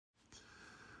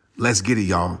Let's get it,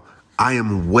 y'all. I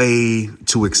am way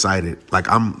too excited. Like,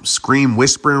 I'm scream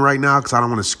whispering right now because I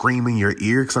don't want to scream in your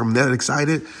ear because I'm that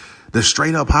excited. The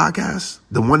Straight Up Podcast,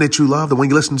 the one that you love, the one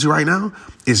you're listening to right now,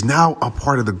 is now a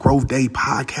part of the Growth Day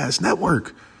Podcast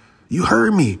Network. You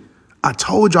heard me. I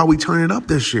told y'all we turn it up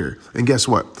this year. And guess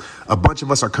what? A bunch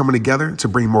of us are coming together to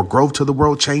bring more growth to the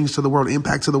world, change to the world,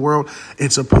 impact to the world,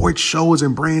 and support shows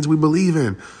and brands we believe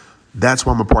in. That's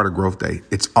why I'm a part of Growth Day.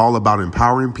 It's all about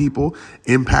empowering people,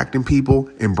 impacting people,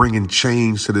 and bringing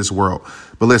change to this world.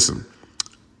 But listen,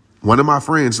 one of my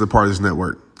friends is a part of this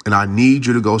network, and I need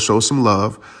you to go show some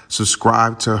love.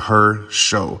 Subscribe to her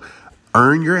show.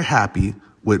 Earn Your Happy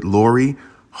with Lori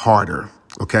Harder.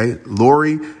 Okay?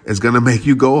 Lori is going to make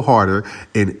you go harder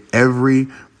in every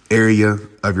area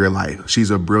of your life. She's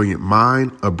a brilliant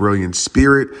mind, a brilliant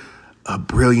spirit, a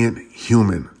brilliant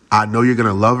human. I know you're going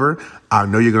to love her. I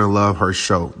know you're going to love her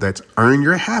show. That's Earn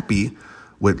Your Happy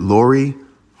with Lori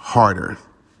Harder.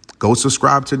 Go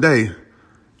subscribe today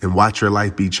and watch your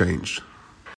life be changed.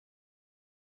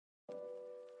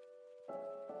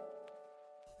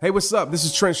 Hey, what's up? This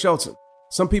is Trent Shelton.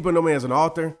 Some people know me as an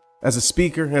author, as a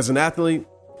speaker, as an athlete.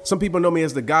 Some people know me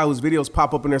as the guy whose videos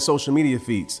pop up in their social media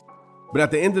feeds. But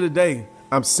at the end of the day,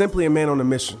 I'm simply a man on a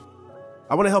mission.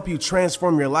 I want to help you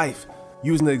transform your life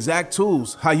using the exact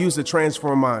tools I use to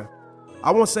transform mine.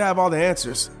 I won't say I have all the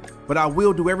answers, but I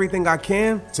will do everything I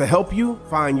can to help you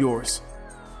find yours.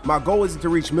 My goal isn't to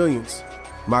reach millions.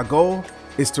 My goal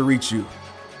is to reach you.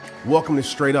 Welcome to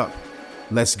Straight Up.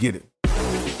 Let's get it.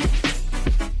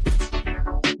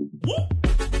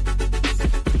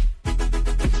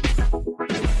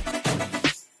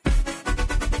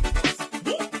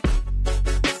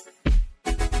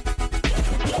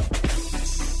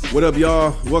 What up,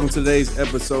 y'all? Welcome to today's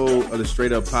episode of the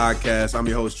Straight Up Podcast. I'm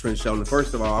your host, Trent Shelton.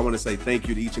 First of all, I want to say thank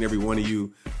you to each and every one of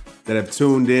you that have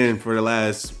tuned in for the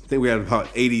last, I think we had about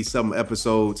 80-something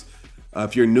episodes.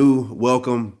 If you're new,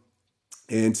 welcome.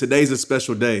 And today's a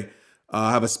special day.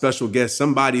 I have a special guest,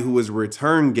 somebody who is a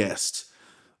return guest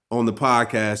on the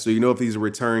podcast. So you know if he's a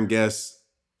return guest,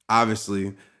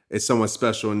 obviously it's someone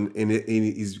special. And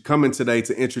he's coming today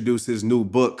to introduce his new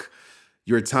book,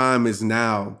 Your Time Is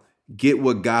Now. Get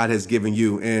what God has given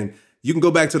you. And you can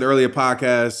go back to the earlier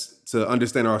podcast to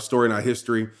understand our story and our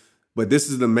history. But this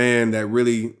is the man that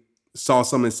really saw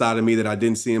something inside of me that I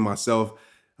didn't see in myself.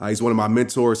 He's one of my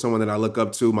mentors, someone that I look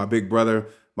up to, my big brother,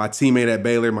 my teammate at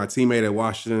Baylor, my teammate at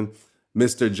Washington,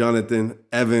 Mr. Jonathan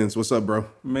Evans. What's up, bro?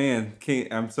 Man,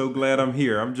 I'm so glad I'm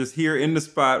here. I'm just here in the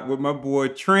spot with my boy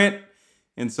Trent.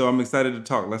 And so I'm excited to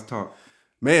talk. Let's talk.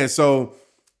 Man, so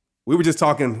we were just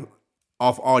talking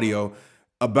off audio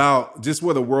about just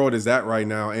where the world is at right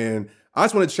now. And I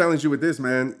just want to challenge you with this,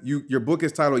 man. Your book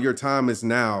is titled Your Time Is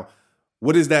Now.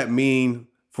 What does that mean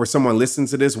for someone listening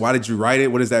to this? Why did you write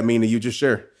it? What does that mean to you? Just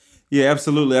share. Yeah,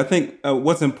 absolutely. I think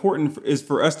what's important is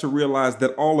for us to realize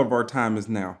that all of our time is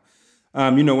now.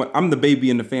 I'm the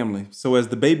baby in the family. So as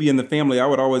the baby in the family, I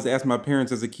would always ask my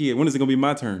parents as a kid, when is it going to be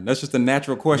my turn? That's just a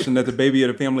natural question that the baby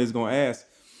of the family is going to ask.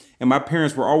 And my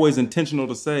parents were always intentional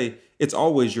to say, it's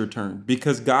always your turn,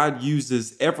 because God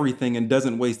uses everything and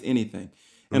doesn't waste anything.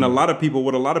 And what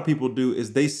a lot of people do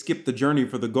is they skip the journey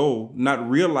for the goal, not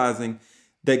realizing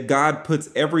that God puts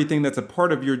everything that's a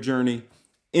part of your journey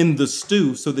in the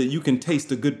stew so that you can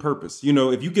taste a good purpose. You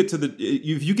know, if you get to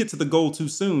the goal too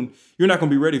soon, you're not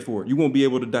going to be ready for it. You won't be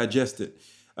able to digest it.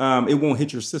 It won't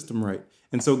hit your system right.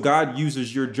 And so God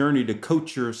uses your journey to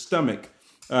coat your stomach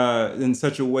in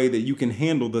such a way that you can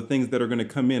handle the things that are going to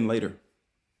come in later.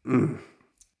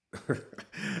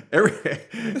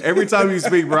 Every time you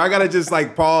speak, bro, I gotta just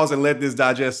like pause and let this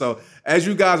digest. So as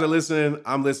you guys are listening,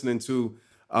 I'm listening too,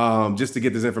 just to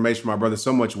get this information from my brother.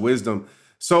 So much wisdom.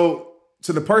 So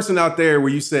to the person out there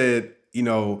where you said, you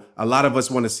know, a lot of us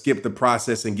want to skip the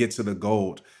process and get to the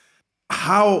gold.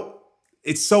 How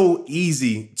it's so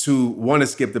easy to want to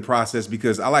skip the process,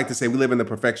 because I like to say we live in the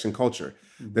perfection culture,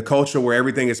 the culture where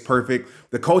everything is perfect,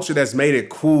 the culture that's made it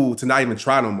cool to not even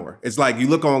try no more. It's like you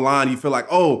look online, you feel like,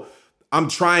 oh, I'm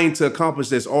trying to accomplish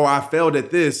this, or I failed at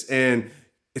this. And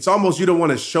it's almost, you don't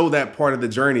want to show that part of the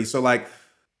journey. So like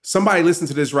somebody listen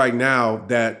to this right now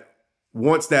that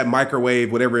wants that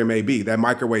microwave, whatever it may be, that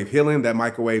microwave healing, that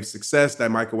microwave success,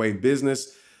 that microwave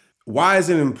business. Why is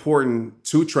it important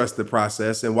to trust the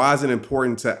process? And why is it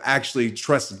important to actually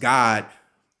trust God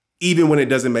even when it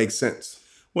doesn't make sense?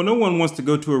 Well, no one wants to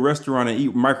go to a restaurant and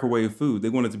eat microwave food. They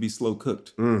want it to be slow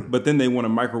cooked, but then they want a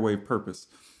microwave purpose.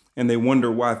 And they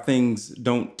wonder why things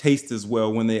don't taste as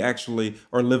well when they actually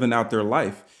are living out their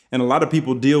life. And a lot of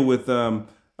people deal with a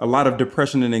lot of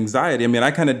depression and anxiety. I mean, I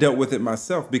kind of dealt with it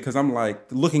myself because I'm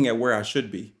like looking at where I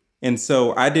should be. And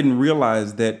so I didn't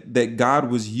realize that God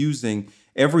was using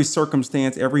every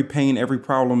circumstance, every pain, every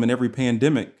problem, and every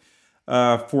pandemic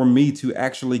for me to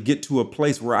actually get to a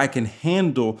place where I can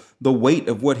handle the weight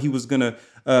of what he was going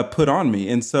to put on me.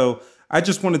 And so I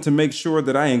just wanted to make sure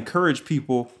that I encourage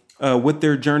people with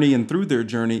their journey and through their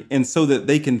journey, and so that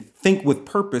they can think with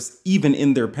purpose even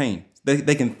in their pain.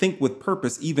 They can think with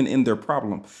purpose even in their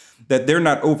problem, that they're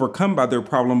not overcome by their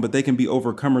problem, but they can be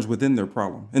overcomers within their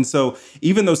problem. And so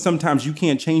even though sometimes you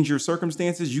can't change your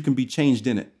circumstances, you can be changed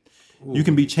in it. Ooh. You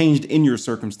can be changed in your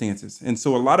circumstances. And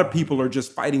so a lot of people are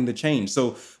just fighting the change.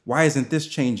 So why isn't this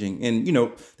changing? And,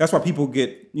 that's why people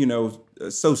get,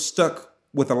 so stuck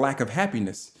with a lack of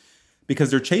happiness,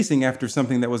 because they're chasing after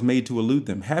something that was made to elude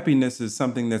them. Happiness is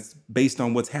something that's based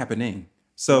on what's happening.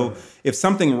 So if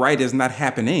something right is not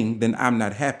happening, then I'm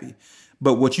not happy.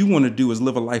 But what you want to do is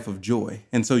live a life of joy.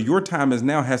 And so your time is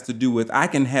now has to do with, I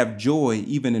can have joy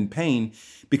even in pain,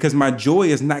 because my joy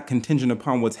is not contingent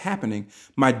upon what's happening.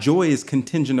 My joy is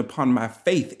contingent upon my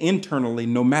faith internally,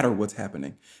 no matter what's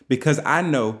happening, because I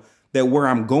know that where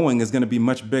I'm going is going to be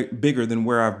much bigger than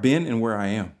where I've been and where I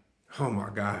am. Oh my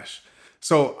gosh.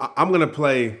 So I'm going to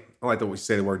play, I like to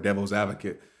say the word devil's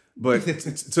advocate, but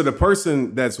to the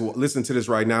person that's listening to this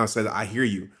right now and says, I hear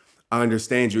you, I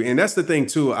understand you. And that's the thing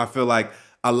too. I feel like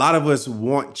a lot of us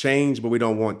want change, but we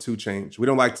don't want to change. We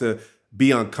don't like to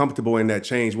be uncomfortable in that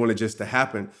change. We want it just to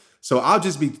happen. So I'll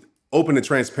just be open and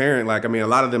transparent. A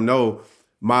lot of them know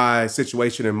my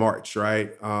situation in March, right?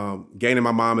 Gaining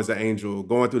my mom as an angel,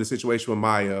 going through the situation with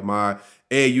Maya, my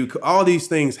AAU, all these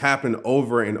things happen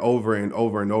over and over and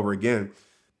over and over again.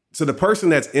 So the person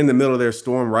that's in the middle of their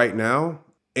storm right now,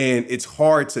 and it's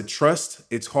hard to trust,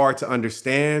 it's hard to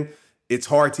understand, it's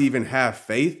hard to even have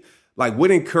faith. What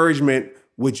encouragement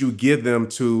would you give them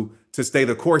to stay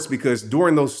the course? Because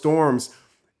during those storms,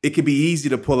 it can be easy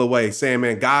to pull away saying,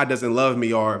 man, God doesn't love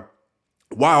me, or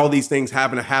why all these things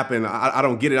having to happen. I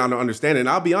don't get it. I don't understand it. And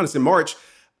I'll be honest, in March,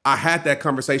 I had that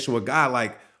conversation with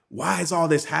God, why is all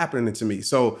this happening to me?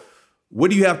 So what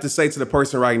do you have to say to the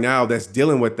person right now that's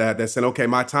dealing with that, that's saying, okay,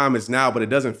 my time is now, but it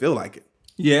doesn't feel like it?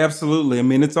 Yeah, absolutely. I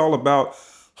mean, it's all about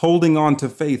holding on to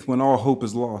faith when all hope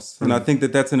is lost. And I think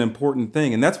that that's an important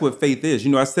thing. And that's what faith is.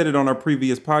 I said it on our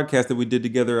previous podcast that we did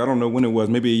together. I don't know when it was,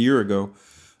 maybe a year ago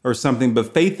or something.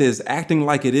 But faith is acting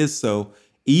like it is so,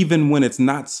 even when it's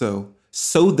not so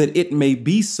that it may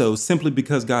be so, simply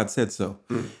because God said so.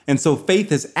 And so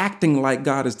faith is acting like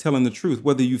God is telling the truth,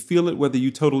 whether you feel it, whether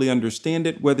you totally understand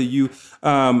it, whether you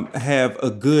have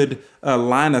a good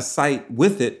line of sight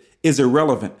with it, is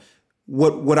irrelevant.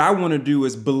 What I want to do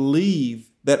is believe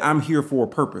that I'm here for a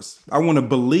purpose. I want to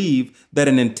believe that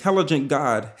an intelligent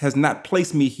God has not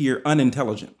placed me here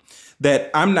unintelligent, that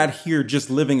I'm not here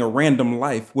just living a random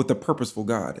life with a purposeful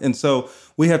God. And so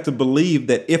we have to believe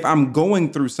that if I'm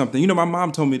going through something, my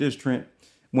mom told me this, Trent,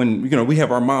 when, we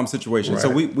have our mom situation. Right. So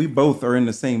we both are in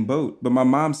the same boat. But my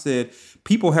mom said,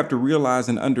 people have to realize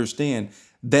and understand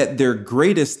that their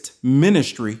greatest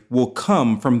ministry will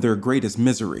come from their greatest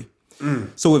misery.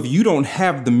 So if you don't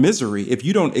have the misery, if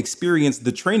you don't experience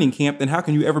the training camp, then how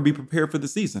can you ever be prepared for the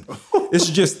season?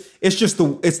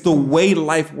 It's the way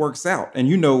life works out.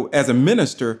 And, as a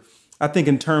minister, I think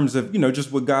in terms of,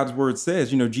 just what God's word says,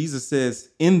 Jesus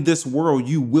says, in this world,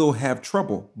 you will have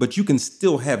trouble, but you can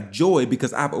still have joy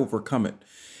because I've overcome it.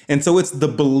 And so it's the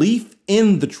belief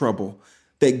in the trouble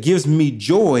that gives me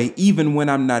joy even when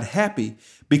I'm not happy,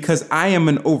 because I am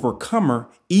an overcomer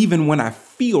even when I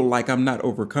feel like I'm not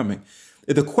overcoming.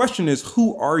 The question is,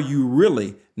 who are you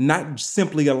really? Not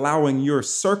simply allowing your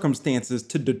circumstances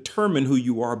to determine who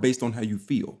you are based on how you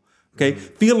feel. Okay.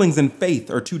 Feelings and faith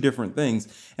are two different things.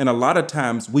 And a lot of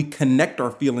times we connect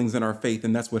our feelings and our faith,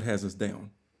 and that's what has us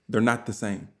down. They're not the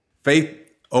same. Faith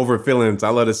over feelings. I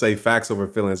love to say facts over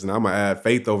feelings, and I'm going to add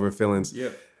faith over feelings. Yeah.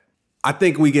 I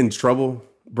think we get in trouble,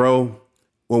 bro,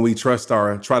 when we try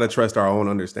to trust our own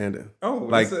understanding. Oh,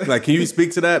 can you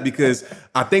speak to that? Because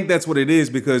I think that's what it is,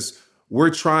 because we're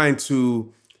trying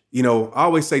to, I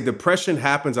always say depression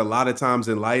happens a lot of times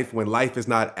in life when life is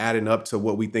not adding up to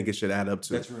what we think it should add up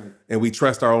to. That's right. And we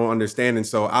trust our own understanding.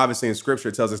 So obviously in scripture,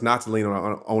 it tells us not to lean on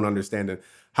our own understanding.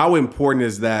 How important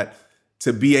is that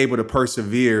to be able to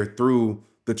persevere through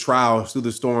the trials, through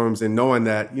the storms, and knowing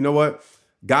that, you know what,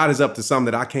 God is up to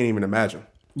something that I can't even imagine.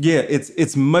 Yeah,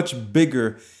 it's much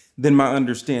bigger than my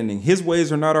understanding. His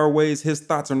ways are not our ways. His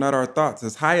thoughts are not our thoughts.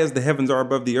 As high as the heavens are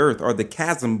above the earth are the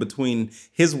chasm between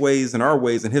his ways and our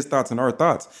ways, and his thoughts and our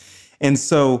thoughts. And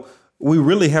so we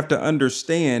really have to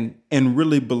understand and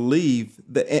really believe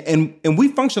that, and we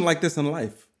function like this in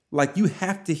life. Like you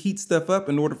have to heat stuff up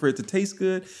in order for it to taste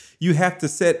good. You have to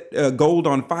set gold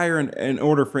on fire in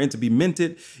order for it to be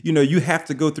minted. You know, you have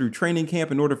to go through training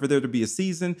camp in order for there to be a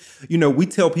season. You know, we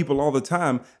tell people all the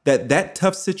time that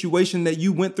tough situation that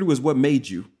you went through is what made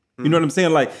you. You know what I'm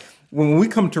saying? Like when we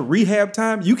come to rehab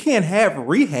time, you can't have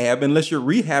rehab unless you're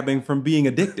rehabbing from being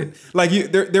addicted. Like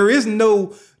there is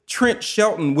no Trent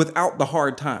Shelton without the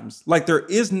hard times. Like there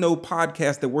is no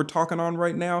podcast that we're talking on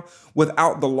right now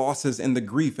without the losses and the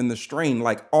grief and the strain.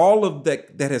 Like all of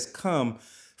that has come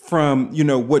from, you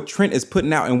know, what Trent is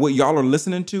putting out and what y'all are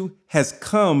listening to has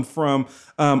come from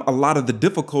a lot of the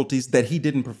difficulties that he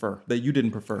didn't prefer, that you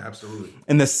didn't prefer. Absolutely.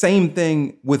 And the same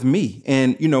thing with me.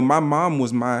 And, you know, my mom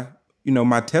was my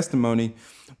testimony.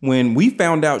 When we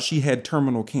found out she had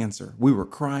terminal cancer, we were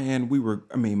crying.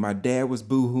 My dad was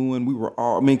boo-hooing. We were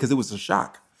all, because it was a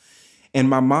shock. And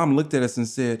my mom looked at us and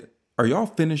said, "Are y'all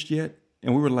finished yet?"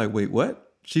 And we were like, "Wait,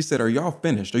 what?" She said, "Are y'all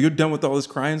finished? Are you done with all this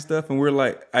crying stuff?" And we're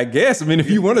like, "I guess. If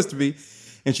you want us to be."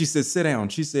 And she said, "Sit down."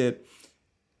 She said,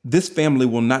 "This family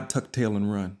will not tuck tail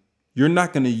and run. You're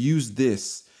not going to use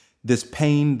this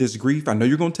pain, this grief. I know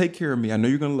you're going to take care of me. I know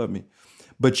you're going to love me.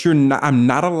 But I'm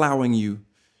not allowing you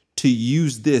to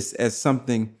use this as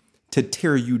something to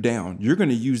tear you down. You're going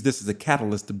to use this as a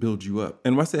catalyst to build you up."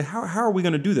 And I said, how are we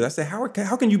going to do that? I said, how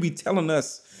can you be telling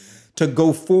us to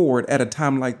go forward at a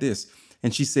time like this?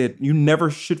 And she said, "You never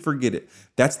should forget it.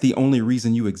 That's the only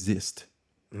reason you exist.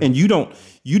 And you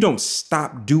don't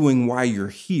stop doing why you're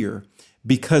here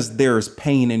because there's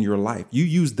pain in your life. You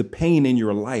use the pain in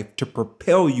your life to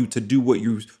propel you to do what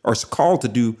you are called to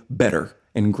do better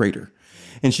and greater."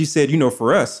 And she said,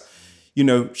 for us,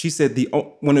 she said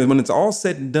when it's all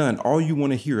said and done, all you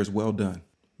want to hear is "well done."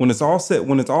 When it's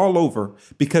all over,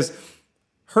 because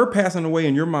her passing away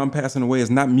and your mom passing away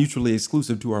is not mutually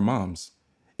exclusive to our moms.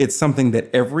 It's something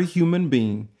that every human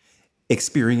being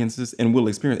experiences and will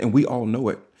experience, and we all know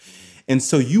it. And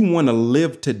so you want to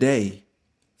live today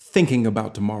thinking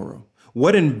about tomorrow.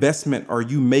 What investment are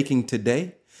you making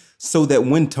today so that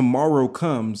when tomorrow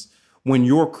comes, when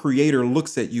your creator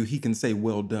looks at you, he can say,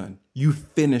 "Well done. You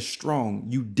finished strong.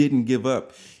 You didn't give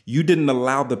up. You didn't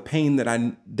allow the pain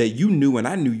that you knew and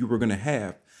I knew you were going to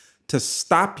have to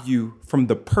stop you from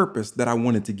the purpose that I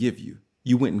wanted to give you.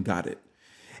 You went and got it."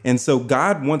 And so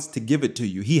God wants to give it to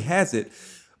you. He has it,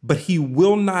 but he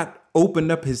will not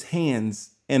open up his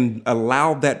hands and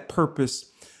allow that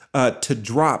purpose to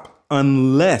drop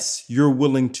unless you're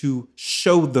willing to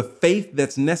show the faith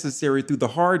that's necessary through the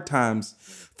hard times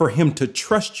for him to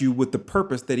trust you with the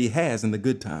purpose that he has in the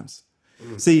good times.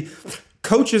 See,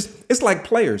 coaches, it's like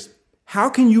players. How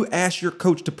can you ask your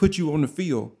coach to put you on the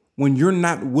field when you're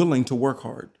not willing to work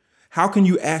hard? How can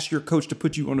you ask your coach to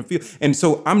put you on the field? And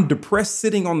so I'm depressed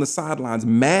sitting on the sidelines,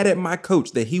 mad at my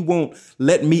coach that he won't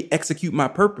let me execute my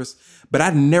purpose. But I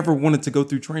never wanted to go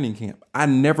through training camp. I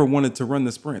never wanted to run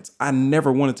the sprints. I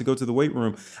never wanted to go to the weight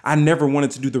room. I never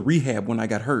wanted to do the rehab when I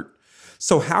got hurt.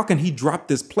 So how can he drop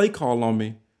this play call on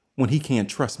me when he can't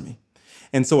trust me?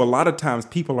 And so a lot of times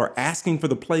people are asking for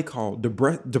the play call,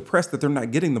 depressed that they're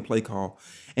not getting the play call.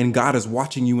 And God is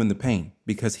watching you in the pain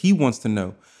because he wants to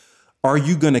know, are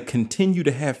you going to continue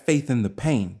to have faith in the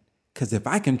pain? Because if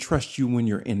I can trust you when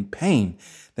you're in pain,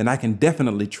 then I can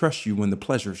definitely trust you when the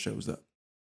pleasure shows up.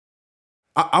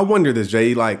 I wonder this,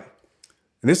 Jay, and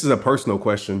this is a personal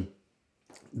question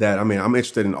that, I'm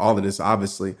interested in all of this,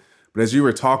 obviously. But as you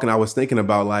were talking, I was thinking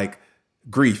about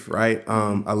grief, right?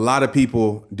 A lot of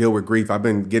people deal with grief. I've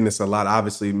been getting this a lot,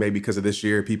 obviously, maybe because of this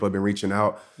year, people have been reaching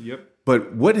out. Yep.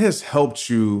 But what has helped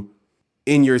you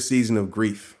in your season of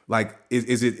grief?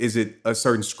 Is it a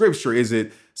certain scripture? Is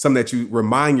it something that you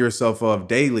remind yourself of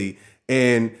daily?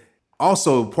 And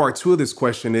also part two of this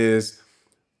question is,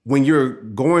 when you're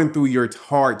going through your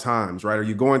hard times, right? Or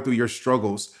you're going through your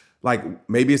struggles,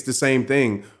 maybe it's the same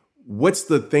thing. What's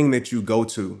the thing that you go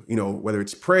to, whether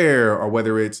it's prayer or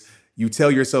whether it's you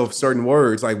tell yourself certain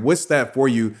words, what's that for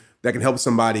you that can help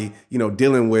somebody,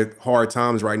 dealing with hard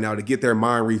times right now to get their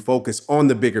mind refocused on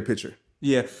the bigger picture?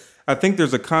 Yeah. I think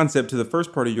there's a concept to the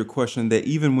first part of your question that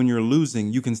even when you're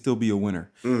losing, you can still be a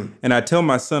winner. And I tell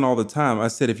my son all the time, I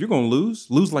said, if you're going to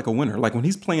lose like a winner. Like when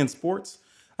he's playing sports,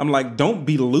 I'm like, don't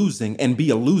be losing and be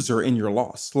a loser in your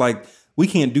loss. We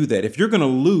can't do that. If you're going to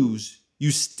lose, you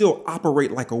still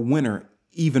operate like a winner,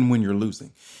 even when you're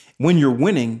losing. When you're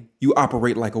winning, you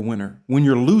operate like a winner. When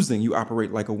you're losing, you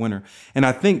operate like a winner. And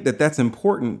I think that that's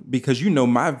important because,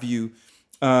 my view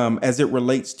as it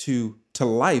relates to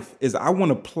life is I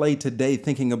want to play today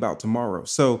thinking about tomorrow.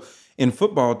 So in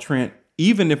football, Trent,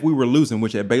 even if we were losing,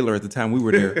 which at Baylor at the time we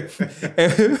were there,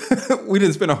 we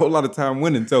didn't spend a whole lot of time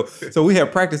winning. So we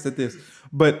have practiced at this.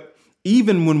 But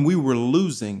even when we were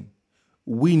losing,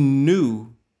 we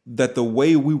knew that the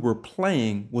way we were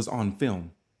playing was on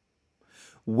film.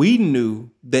 We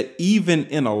knew that even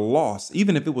in a loss,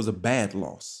 even if it was a bad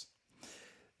loss,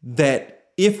 that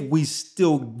if we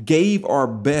still gave our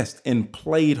best and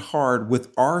played hard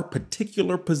with our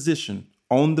particular position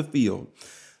on the field,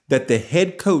 that the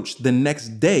head coach the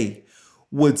next day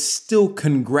would still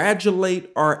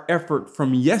congratulate our effort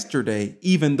from yesterday,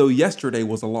 even though yesterday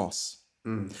was a loss.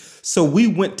 So we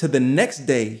went to the next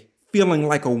day feeling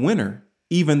like a winner,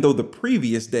 even though the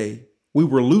previous day we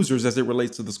were losers as it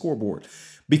relates to the scoreboard,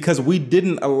 because we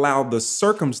didn't allow the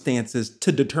circumstances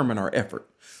to determine our effort.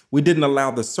 We didn't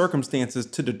allow the circumstances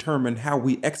to determine how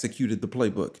we executed the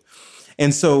playbook.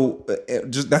 And so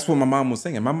just that's what my mom was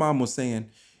saying. My mom was saying,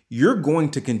 you're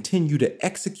going to continue to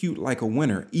execute like a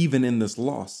winner, even in this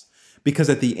loss, because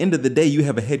at the end of the day, you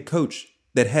have a head coach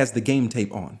that has the game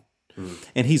tape on.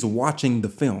 And he's watching the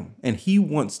film, and he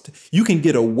wants to, you can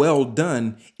get a well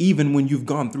done even when you've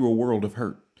gone through a world of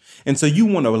hurt. And so you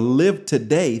want to live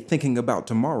today thinking about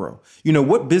tomorrow. You know,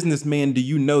 what businessman do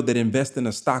you know that invests in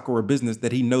a stock or a business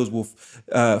that he knows will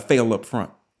fail up front?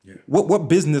 Yeah. What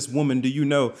businesswoman do you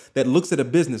know that looks at a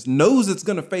business, knows it's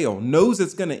going to fail, knows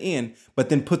it's going to end, but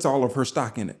then puts all of her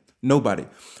stock in it? Nobody.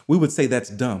 We would say that's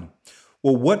dumb.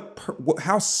 Well,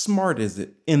 how smart is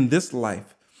it in this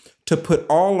life to put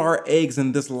all our eggs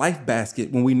in this life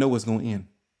basket when we know it's going to end?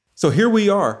 So here we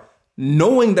are,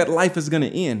 knowing that life is going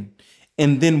to end,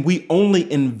 and then we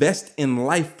only invest in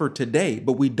life for today,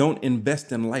 but we don't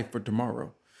invest in life for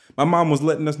tomorrow. My mom was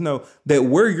letting us know that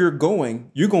where you're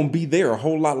going to be there a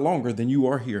whole lot longer than you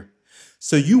are here.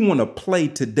 So you want to play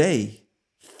today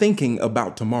thinking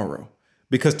about tomorrow,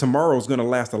 because tomorrow is going to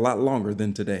last a lot longer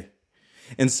than today.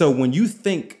 And so when you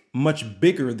think much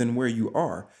bigger than where you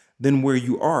are, then where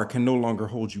you are can no longer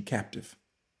hold you captive.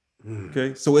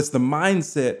 Okay. So it's the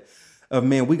mindset of,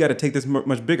 man, we got to take this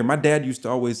much bigger. My dad used to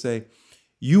always say,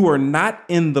 you are not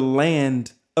in the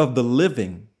land of the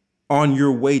living on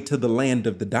your way to the land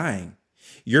of the dying.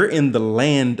 You're in the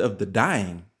land of the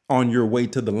dying on your way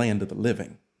to the land of the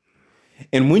living.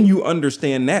 And when you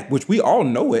understand that, which we all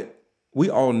know it,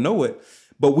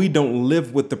 but we don't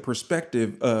live with the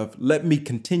perspective of, let me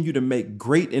continue to make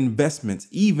great investments,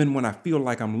 even when I feel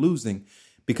like I'm losing,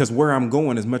 because where I'm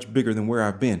going is much bigger than where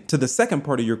I've been. To the second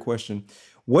part of your question,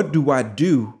 what do I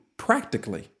do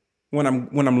practically when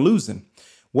I'm losing?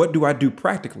 What do I do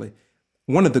practically?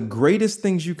 One of the greatest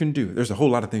things you can do, there's a whole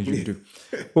lot of things you can do,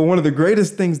 but one of the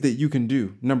greatest things that you can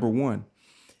do, number one,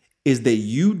 is that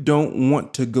you don't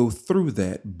want to go through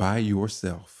that by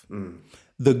yourself.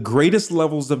 The greatest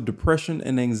levels of depression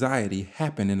and anxiety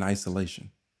happen in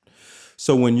isolation.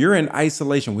 So when you're in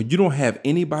isolation, when you don't have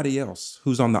anybody else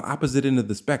who's on the opposite end of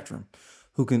the spectrum,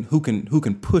 who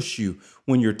can push you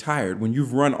when you're tired, when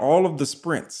you've run all of the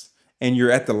sprints and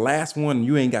you're at the last one and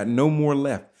you ain't got no more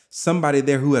left, somebody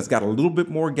there who has got a little bit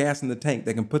more gas in the tank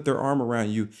that can put their arm around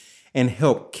you and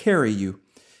help carry you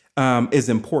is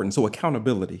important. So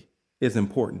accountability is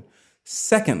important.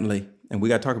 Secondly, and we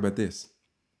got to talk about this,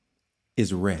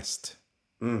 is rest.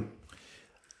 The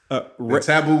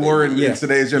taboo word in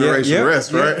today's generation,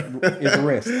 rest, right? Is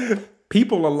rest.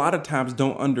 People a lot of times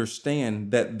don't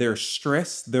understand that their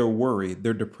stress, their worry,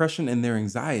 their depression, and their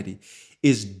anxiety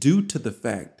is due to the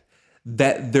fact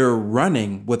that they're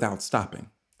running without stopping.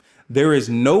 There is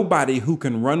nobody who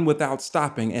can run without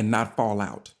stopping and not fall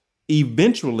out.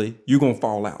 Eventually, you're going to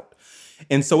fall out.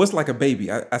 And so it's like a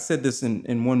baby. I said this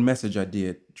in one message I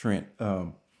did, Trent.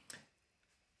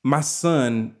 My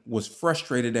son was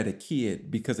frustrated at a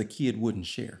kid because a kid wouldn't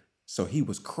share. So he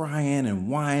was crying and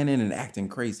whining and acting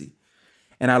crazy.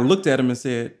 And I looked at him and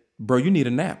said, bro, you need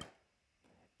a nap.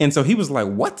 And so he was like,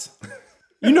 what?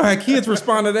 You know how kids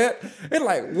respond to that? They're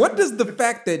like, what does the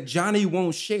fact that Johnny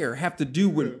won't share have to do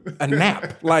with a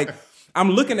nap? Like, I'm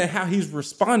looking at how he's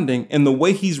responding, and the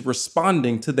way he's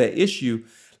responding to that issue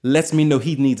lets me know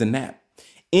he needs a nap.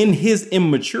 In his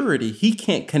immaturity, he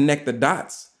can't connect the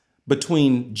dots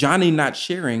between Johnny not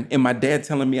sharing and my dad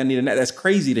telling me I need a nap. That's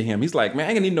crazy to him. He's like, man, I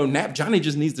ain't gonna need no nap. Johnny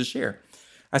just needs to share.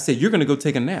 I said, you're gonna go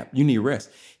take a nap. You need rest.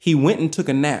 He went and took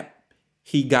a nap.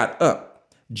 He got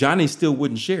up. Johnny still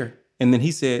wouldn't share. And then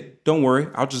he said, don't worry,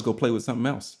 I'll just go play with something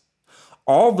else.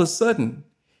 All of a sudden,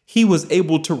 he was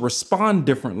able to respond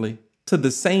differently to the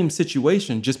same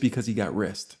situation just because he got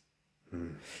rest.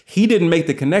 He didn't make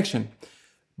the connection,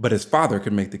 but his father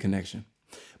could make the connection.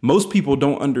 Most people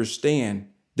don't understand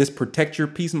this protect your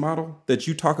peace model that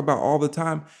you talk about all the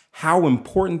time, how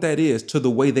important that is to the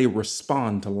way they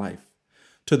respond to life,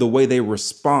 to the way they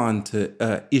respond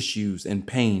to issues and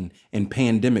pain and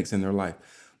pandemics in their life.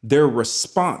 their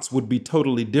response would be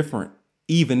totally different,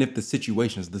 even if the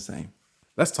situation is the same.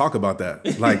 Let's talk about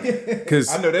that. Like, because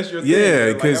I know that's your thing. Yeah,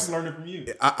 Like, because I'm learning from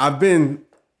you.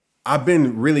 I've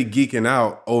been really geeking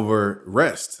out over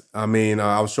Rest. I mean,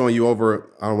 I was showing you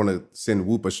over. I don't want to send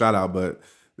Whoop a shout out, but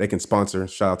they can sponsor.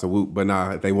 Shout out to Whoop, but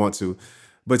nah, if they want to.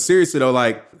 But seriously though,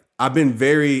 like I've been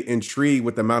very intrigued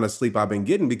with the amount of sleep I've been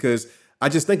getting because I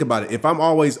just think about it. If I'm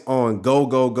always on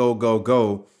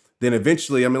go, then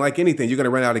eventually, I mean, like anything, you're going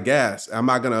to run out of gas. I'm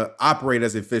not going to operate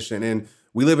as efficient. And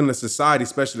we live in a society,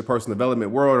 especially the personal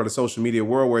development world or the social media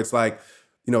world, where it's like,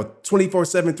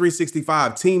 24/7,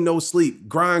 365, team no sleep,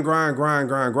 grind.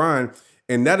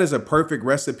 And that is a perfect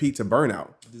recipe to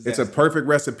burnout. Disaster. It's a perfect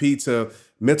recipe to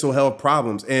mental health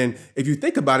problems. And if you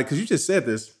think about it, because you just said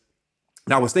this,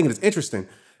 and I was thinking it's interesting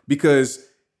because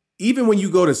even when you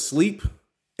go to sleep,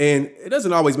 and it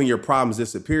doesn't always mean your problems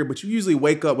disappear, but you usually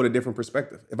wake up with a different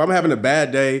perspective. If I'm having a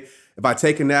bad day, if I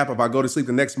take a nap, if I go to sleep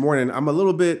the next morning, I'm a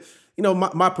little bit,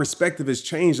 my perspective has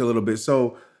changed a little bit.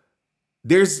 So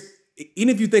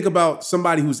even if you think about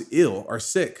somebody who's ill or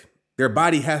sick, their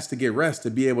body has to get rest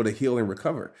to be able to heal and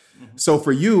recover. Mm-hmm. So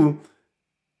for you,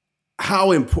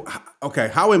 how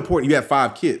important, you have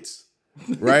 5 kids,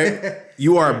 right?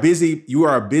 You are a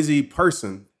busy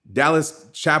person. Dallas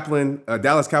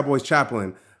Cowboys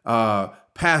chaplain,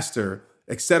 pastor,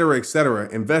 et cetera,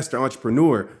 investor,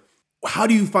 entrepreneur. How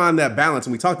do you find that balance?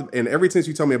 And we talked, and ever since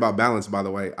you told me about balance, by the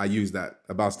way, I use that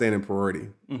about staying in priority.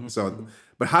 Mm-hmm. So,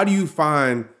 but how do you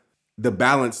find the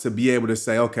balance to be able to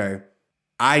say, okay,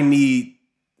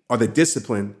 or the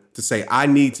discipline to say, I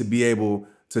need to be able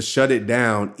to shut it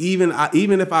down. Even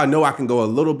if I know I can go a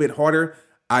little bit harder,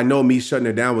 I know me shutting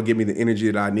it down will give me the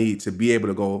energy that I need to be able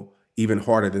to go even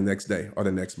harder the next day or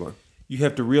the next month. You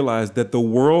have to realize that the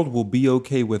world will be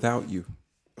okay without you,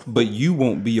 but you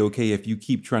won't be okay if you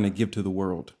keep trying to give to the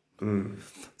world. Mm.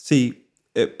 See,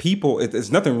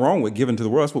 there's nothing wrong with giving to the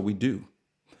world. That's what we do.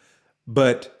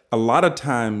 But a lot of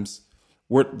times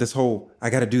I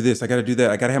got to do this, I got to do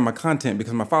that, I got to have my content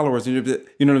because my followers, you know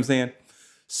what I'm saying?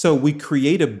 So we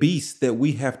create a beast that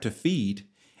we have to feed.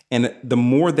 And the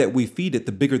more that we feed it,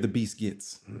 the bigger the beast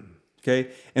gets. Mm.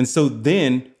 Okay. And so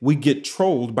then we get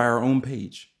trolled by our own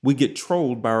page. We get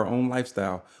trolled by our own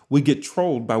lifestyle. We get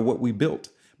trolled by what we built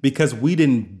because we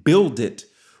didn't build it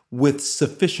with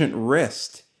sufficient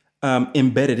rest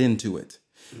embedded into it.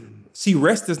 Mm. See,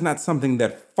 rest is not something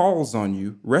that falls on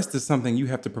you. Rest is something you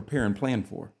have to prepare and plan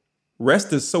for.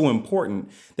 Rest is so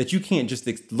important that you can't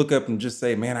just look up and just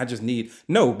say, man, I just need.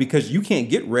 No, because you can't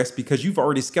get rest because you've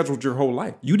already scheduled your whole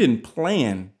life. You didn't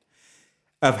plan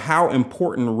of how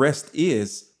important rest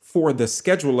is for the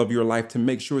schedule of your life to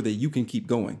make sure that you can keep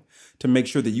going, to make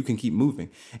sure that you can keep moving.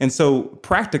 And so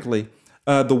practically,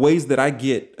 the ways that I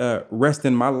get rest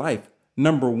in my life,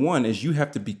 number one is you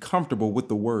have to be comfortable with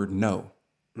the word no.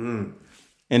 Mm.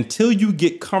 Until you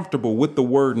get comfortable with the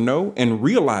word no and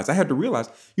I had to realize,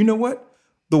 you know what?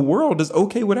 The world is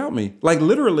okay without me. Like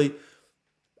literally,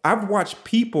 I've watched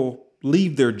people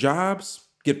leave their jobs,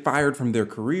 get fired from their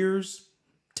careers,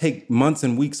 take months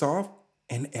and weeks off,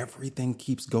 and everything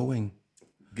keeps going.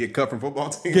 Get cut from football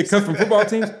teams.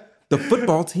 The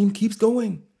football team keeps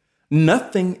going.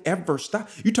 Nothing ever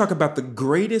stops. You talk about the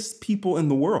greatest people in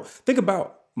the world. Think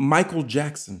about Michael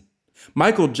Jackson.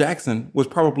 Michael Jackson was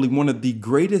probably one of the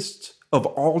greatest of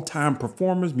all time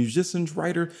performers, musicians,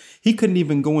 writer. He couldn't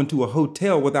even go into a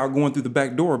hotel without going through the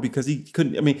back door because he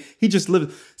couldn't, he just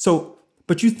lived. So,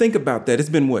 but you think about that. It's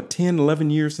been 10, 11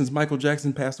 years since Michael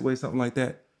Jackson passed away, something like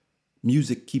that.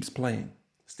 Music keeps playing.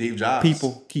 Steve Jobs.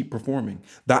 People keep performing.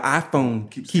 The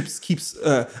iPhone keeps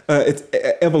it's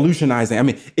evolutionizing. I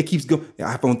mean, it keeps going.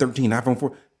 iPhone 13, iPhone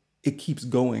 4, it keeps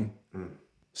going. Mm.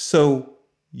 So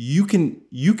you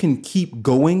can keep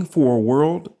going for a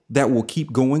world that will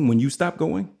keep going when you stop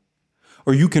going,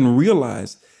 or you can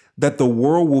realize that the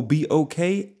world will be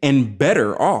okay and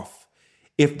better off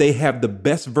if they have the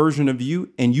best version of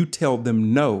you and you tell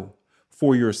them no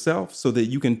for yourself so that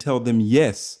you can tell them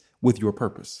yes with your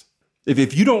purpose.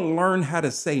 If you don't learn how to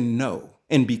say no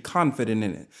and be confident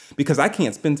in it, because I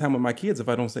can't spend time with my kids if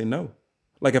I don't say no.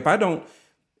 Like if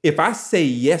I say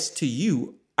yes to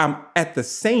you, I'm at the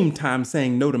same time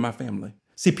saying no to my family.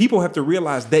 See, people have to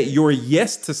realize that your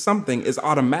yes to something is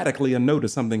automatically a no to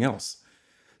something else.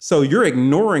 So you're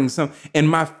ignoring and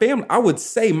my family, I would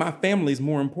say my family is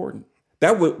more important.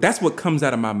 That's what comes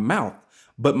out of my mouth.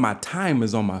 But my time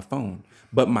is on my phone.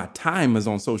 But my time is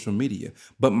on social media.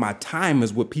 But my time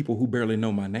is with people who barely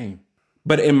know my name.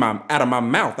 But out of my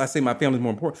mouth, I say my family is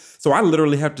more important. So I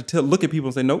literally have to look at people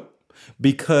and say, nope.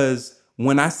 Because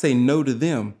when I say no to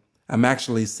them, I'm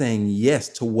actually saying yes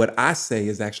to what I say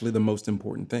is actually the most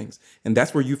important things. And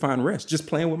that's where you find rest, just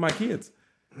playing with my kids.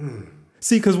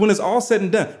 See, because when it's all said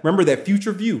and done, remember that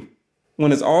future view.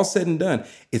 When it's all said and done,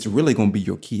 it's really going to be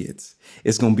your kids.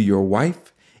 It's going to be your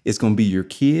wife. It's going to be your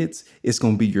kids. It's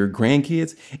going to be your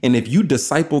grandkids. And if you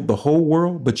discipled the whole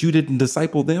world, but you didn't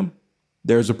disciple them,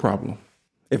 there's a problem.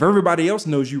 If everybody else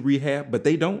knows you rehab, but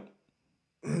they don't,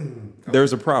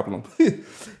 there's a problem.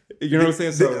 You know what I'm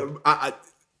saying? So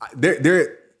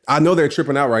I know they're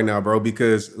tripping out right now, bro,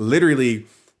 because literally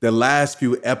the last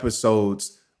few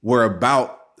episodes were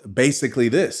about basically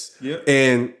this. Yep.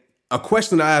 And a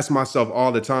question I ask myself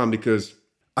all the time, because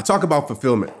I talk about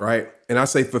fulfillment, right? And I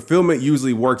say fulfillment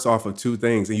usually works off of two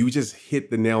things, and you just hit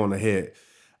the nail on the head.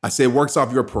 I say it works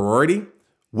off your priority,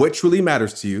 what truly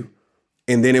matters to you,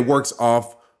 and then it works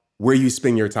off where you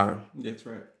spend your time. That's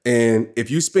right. And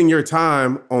if you spend your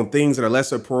time on things that are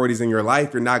lesser priorities in your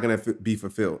life, you're not going to be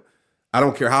fulfilled. I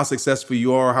don't care how successful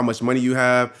you are, how much money you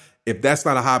have. If that's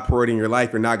not a high priority in your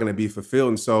life, you're not going to be fulfilled.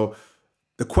 And so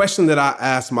the question that I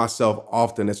ask myself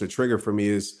often as a trigger for me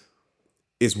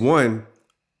is one,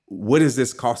 what is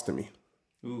this costing me?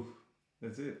 Ooh,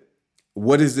 that's it.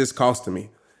 What is this costing me?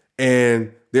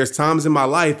 And there's times in my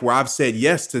life where I've said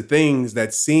yes to things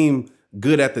that seem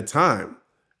good at the time,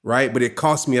 right? But it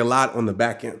cost me a lot on the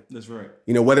back end. That's right.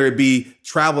 You know, whether it be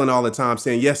traveling all the time,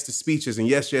 saying yes to speeches and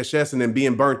yes, and then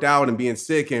being burnt out and being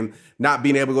sick and not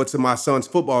being able to go to my son's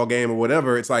football game or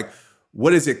whatever. It's like,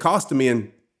 what is it costing me?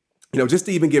 And, you know, just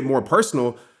to even get more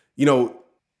personal, you know,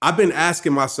 I've been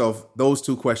asking myself those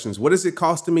two questions. What is it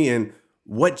costing me and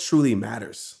what truly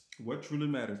matters? What truly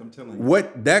matters, I'm telling you.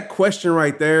 What that question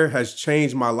right there has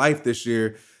changed my life this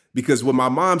year, because with my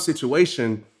mom's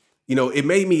situation, you know, it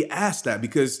made me ask that,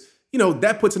 because, you know,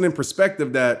 that puts it in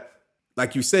perspective that,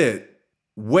 like you said,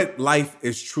 what life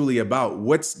is truly about,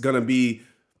 what's going to be,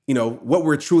 you know, what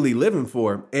we're truly living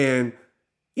for. And,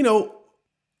 you know,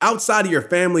 outside of your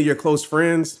family, your close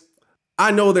friends, I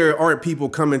know there aren't people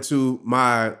coming to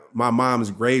my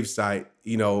mom's gravesite,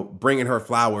 you know, bringing her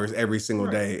flowers every single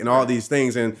day and all these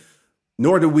things. And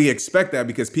nor do we expect that,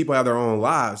 because people have their own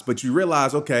lives. But you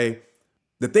realize, okay,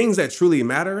 the things that truly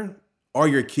matter are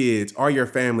your kids, are your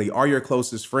family, are your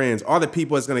closest friends, are the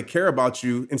people that's going to care about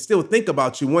you and still think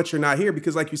about you once you're not here.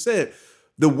 Because like you said,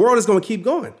 the world is going to keep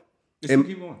going. It's going to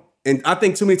keep going. And I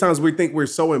think too many times we think we're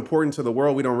so important to the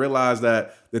world, we don't realize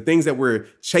that the things that we're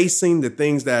chasing, the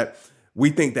things that we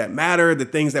think that matter, the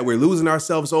things that we're losing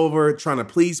ourselves over, trying to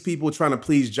please people, trying to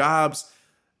please jobs,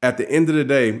 at the end of the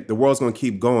day, the world's going to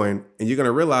keep going. And you're going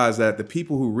to realize that the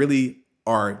people who really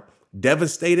are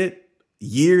devastated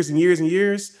years and years and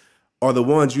years are the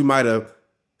ones you might have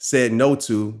said no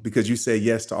to because you said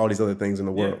yes to all these other things in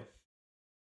the world.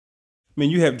 I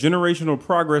mean, you have generational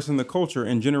progress in the culture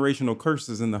and generational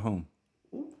curses in the home.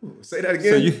 Ooh, say that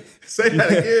again.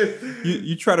 Again.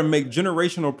 You try to make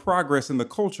generational progress in the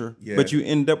culture, but you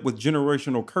end up with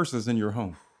generational curses in your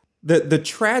home. The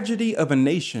tragedy of a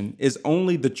nation is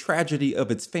only the tragedy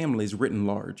of its families written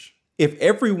large. If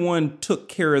everyone took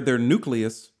care of their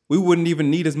nucleus, we wouldn't even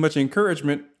need as much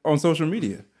encouragement on social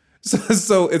media.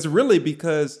 So it's really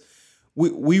because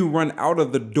we run out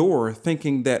of the door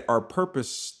thinking that our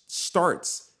purpose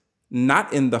starts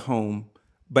not in the home,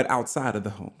 but outside of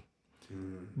the home.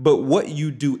 But what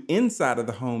you do inside of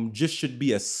the home just should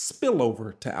be a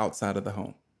spillover to outside of the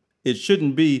home. It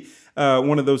shouldn't be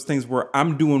one of those things where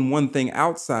I'm doing one thing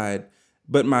outside,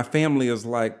 but my family is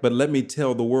like, but let me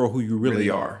tell the world who you really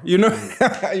are. You know,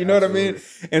 you know what I mean?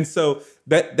 And so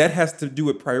that has to do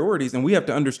with priorities. And we have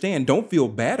to understand, don't feel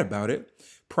bad about it.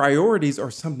 Priorities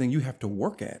are something you have to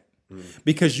work at.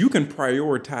 Because you can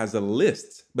prioritize a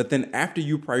list, but then after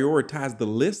you prioritize the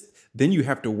list, then you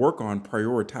have to work on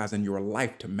prioritizing your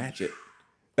life to match it.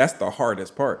 That's the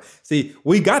hardest part. See,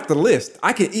 we got the list.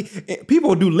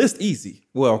 People do list easy.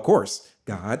 Well, of course,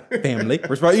 God, family,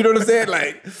 you know what I'm saying?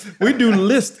 Like, we do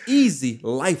list easy.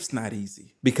 Life's not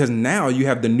easy because now you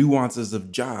have the nuances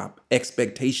of job,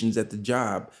 expectations at the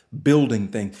job, building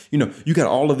things. You know, you got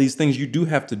all of these things you do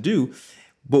have to do.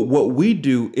 But what we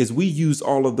do is we use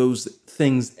all of those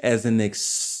things as an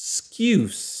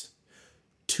excuse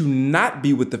to not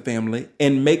be with the family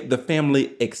and make the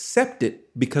family accept it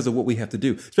because of what we have to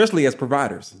do, especially as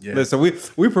providers. Yeah. So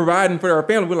we providing for our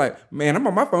family. We're like, man, I'm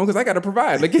on my phone because I got to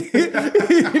provide. Like, you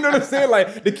know what I'm saying?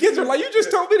 Like the kids are like, you just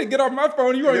told me to get off my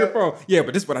phone. You on your phone. Yeah,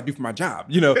 but this is what I do for my job.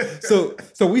 You know, so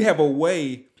we have a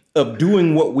way of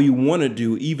doing what we want to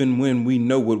do, even when we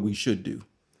know what we should do.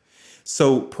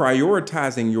 So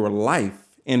prioritizing your life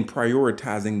and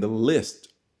prioritizing the list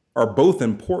are both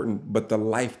important, but the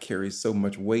life carries so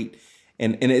much weight.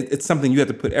 And it's something you have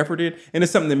to put effort in, and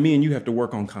it's something that me and you have to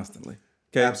work on constantly.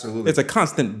 Okay, Absolutely. It's a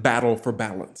constant battle for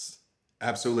balance.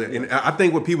 Absolutely. And I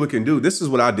think what people can do, this is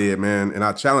what I did, man. And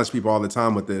I challenge people all the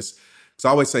time with this. So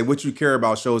I always say what you care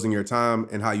about shows in your time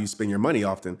and how you spend your money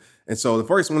often. And so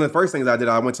one of the first things I did,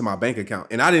 I went to my bank account,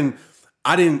 and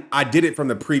I did it from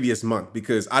the previous month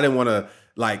because I didn't want to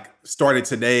like start it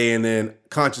today and then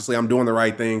consciously I'm doing the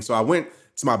right thing. So I went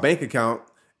to my bank account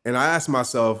and I asked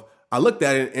myself, I looked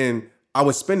at it and I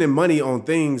was spending money on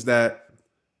things that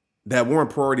weren't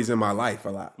priorities in my life a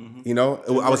lot. You know,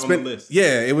 I was spending,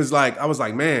 it was like, I was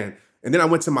like, man. And then I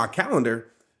went to my calendar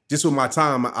just with my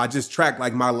time. I just tracked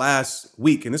like my last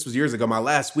week. And this was years ago, my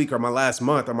last week or my last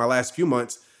month or my last few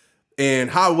months. And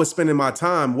how I was spending my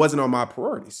time wasn't on my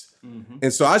priorities.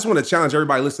 And so I just want to challenge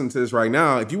everybody listening to this right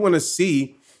now. If you want to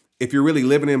see if you're really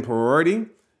living in priority,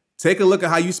 take a look at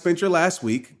how you spent your last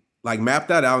week, like map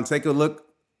that out and take a look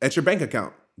at your bank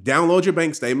account. Download your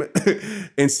bank statement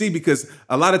and see, because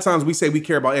a lot of times we say we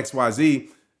care about X, Y, Z,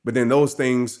 but then those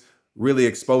things really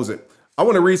expose it. I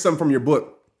want to read something from your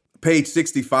book, page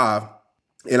 65,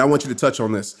 and I want you to touch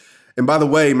on this. And by the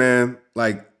way, man,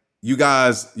 like you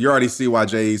guys, you already see why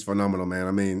Jay's phenomenal, man.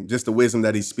 I mean, just the wisdom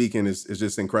that he's speaking is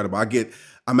just incredible.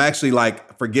 I'm actually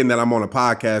like forgetting that I'm on a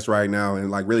podcast right now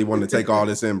and like really wanting to take all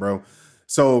this in, bro.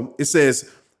 So it says,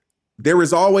 there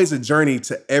is always a journey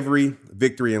to every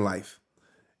victory in life.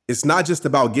 It's not just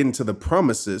about getting to the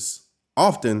promises.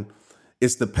 Often,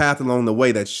 it's the path along the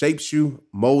way that shapes you,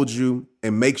 molds you,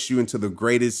 and makes you into the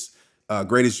greatest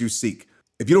you seek.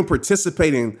 If you don't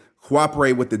participate and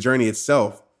cooperate with the journey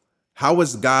itself, how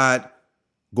is God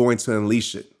going to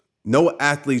unleash it? No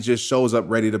athlete just shows up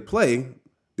ready to play.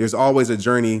 There's always a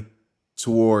journey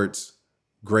towards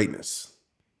greatness.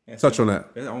 Touch on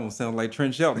that. That almost sounds like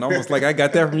Trent Shelton, almost like I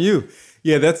got that from you.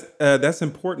 Yeah, that's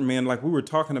important, man. Like we were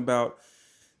talking about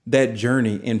that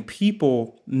journey, and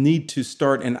people need to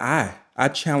start, and I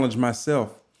challenge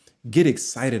myself, get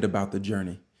excited about the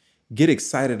journey. Get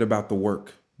excited about the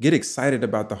work. Get excited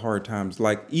about the hard times.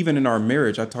 Like even in our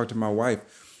marriage, I talked to my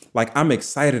wife, like I'm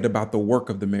excited about the work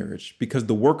of the marriage because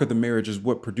the work of the marriage is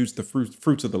what produced the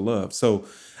fruits of the love. So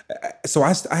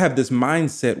I have this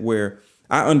mindset where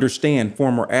I understand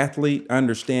former athlete, I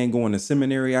understand going to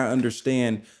seminary, I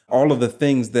understand all of the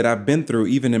things that I've been through,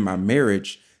 even in my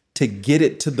marriage, to get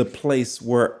it to the place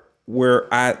where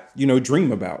I,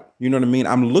 dream about. You know what I mean?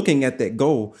 I'm looking at that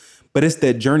goal, but it's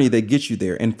that journey that gets you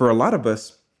there. And for a lot of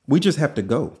us, we just have to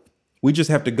go. We just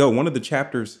have to go. One of the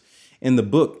chapters in the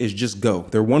book is just go.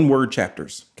 They're one-word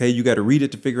chapters. Okay, you got to read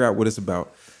it to figure out what it's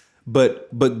about.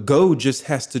 But go just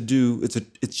has to do.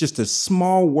 It's just a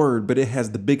small word, but it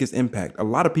has the biggest impact. A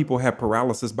lot of people have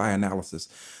paralysis by analysis.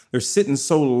 They're sitting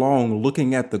so long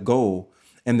looking at the goal,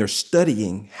 and they're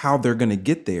studying how they're going to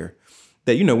get there.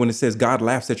 That when it says God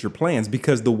laughs at your plans,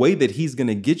 because the way that He's going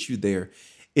to get you there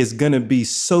is going to be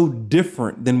so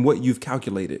different than what you've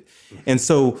calculated. And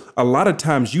so a lot of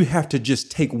times you have to just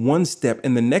take one step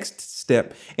and the next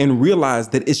step and realize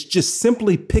that it's just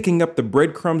simply picking up the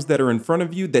breadcrumbs that are in front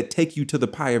of you that take you to the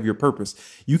pie of your purpose.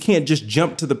 You can't just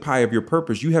jump to the pie of your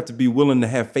purpose. You have to be willing to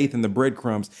have faith in the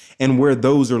breadcrumbs and where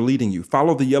those are leading you.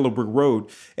 Follow the yellow brick road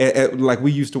like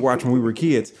we used to watch when we were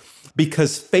kids,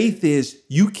 because faith is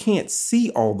you can't see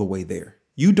all the way there.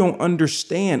 You don't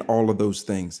understand all of those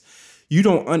things. You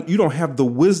don't have the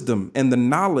wisdom and the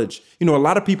knowledge. A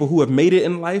lot of people who have made it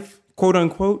in life, quote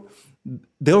unquote,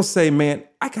 they'll say, man,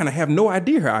 I kind of have no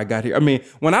idea how I got here. I mean,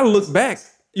 when I look back,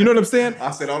 you know what I'm saying?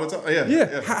 I said all the time. Yeah.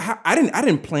 Yeah. I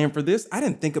didn't plan for this. I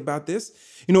didn't think about this.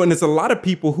 And it's a lot of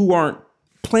people who aren't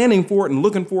planning for it and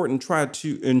looking for it and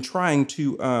trying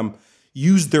to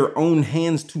use their own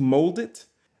hands to mold it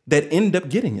that end up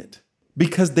getting it.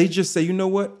 Because they just say, you know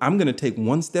what? I'm going to take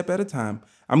one step at a time.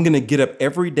 I'm going to get up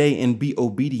every day and be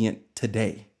obedient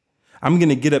today. I'm going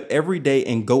to get up every day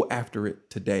and go after it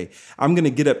today. I'm going to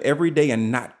get up every day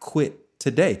and not quit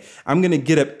today. I'm going to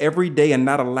get up every day and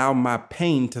not allow my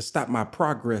pain to stop my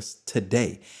progress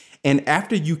today. And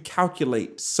after you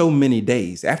calculate so many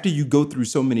days, after you go through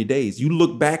so many days, you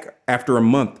look back after a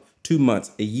month, 2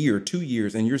 months, a year, 2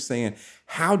 years, and you're saying,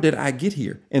 how did I get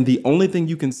here? And the only thing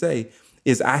you can say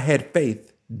is I had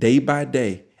faith day by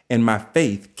day, and my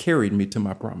faith carried me to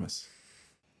my promise.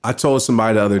 I told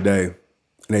somebody the other day, and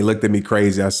they looked at me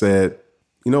crazy. I said,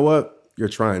 you know what? You're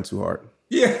trying too hard.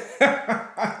 Yeah,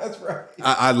 that's right.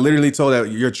 I literally told them,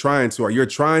 you're trying too hard. You're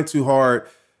trying too hard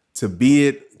to be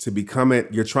it, to become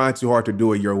it. You're trying too hard to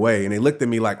do it your way. And they looked at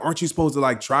me like, aren't you supposed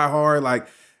to try hard?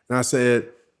 And I said,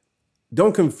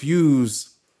 don't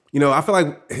confuse. I feel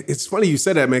like it's funny you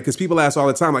said that, man, because people ask all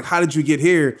the time, how did you get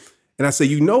here? And I say,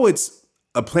 it's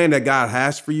a plan that God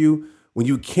has for you, when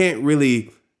you can't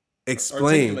really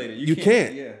explain. Articulate it. You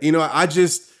can't. Yeah. You know, I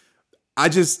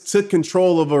just took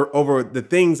control over the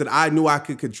things that I knew I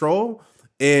could control,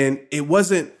 and it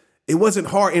wasn't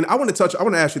hard. And I want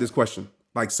to ask you this question,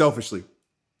 like selfishly,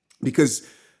 because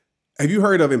have you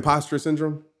heard of imposter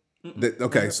syndrome?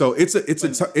 Okay, so it's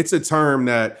a term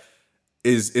that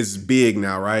is big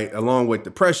now, right? Along with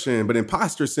depression, but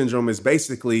imposter syndrome is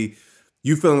basically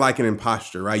you feeling like an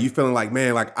imposter, right? You feeling like,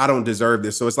 man, like I don't deserve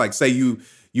this. So it's like, say you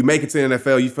make it to the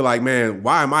NFL, you feel like, man,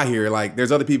 why am I here? Like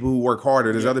there's other people who work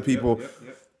harder. There's other people.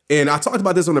 And I talked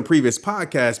about this on the previous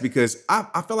podcast because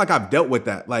I feel like I've dealt with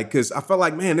that. Like, because I felt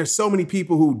like, man, there's so many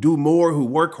people who do more, who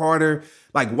work harder.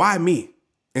 Like, why me?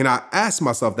 And I asked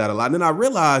myself that a lot. And then I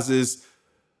realized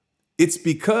it's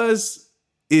because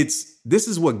this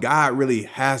is what God really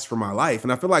has for my life.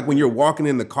 And I feel like when you're walking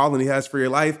in the calling he has for your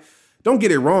life, don't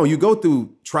get it wrong. You go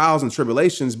through trials and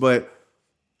tribulations, but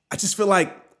I just feel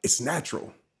like it's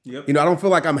natural. Yep. You know, I don't feel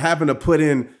like I'm having to put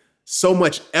in so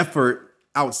much effort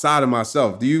outside of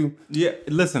myself. Do you? Yeah.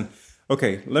 Listen.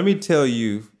 Okay. Let me tell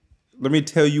you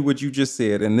what you just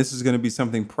said, and this is going to be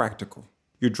something practical.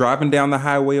 You're driving down the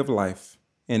highway of life,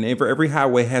 and every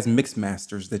highway has mixed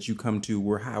masters that you come to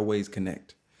where highways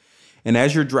connect. And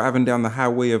as you're driving down the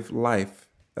highway of life,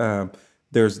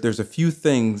 there's a few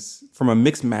things from a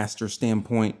mixed master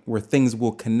standpoint where things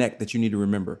will connect that you need to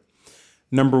remember.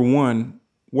 Number one,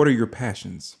 what are your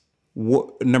passions?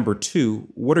 Number two,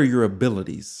 what are your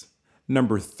abilities?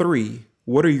 Number three,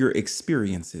 what are your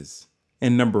experiences?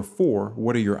 And number four,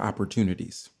 what are your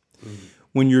opportunities? Mm-hmm.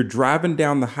 When you're driving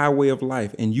down the highway of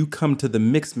life and you come to the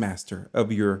mixed master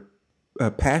of your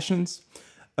passions,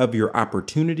 of your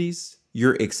opportunities,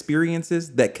 your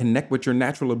experiences that connect with your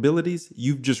natural abilities,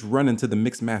 you've just run into the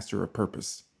mixed master of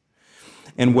purpose.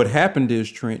 And what happened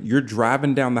is, Trent, you're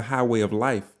driving down the highway of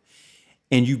life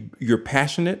and you're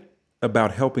passionate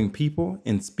about helping people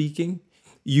and speaking.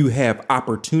 You have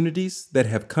opportunities that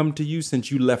have come to you since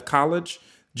you left college,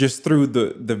 just through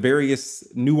the various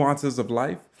nuances of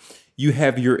life. You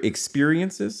have your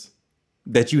experiences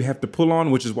that you have to pull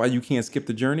on, which is why you can't skip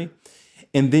the journey.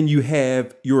 And then you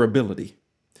have your ability.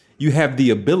 You have the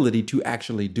ability to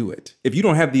actually do it. If you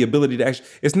don't have the ability to actually,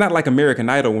 it's not like American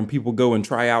Idol when people go and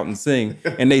try out and sing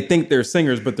and they think they're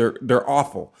singers, but they're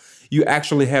awful. You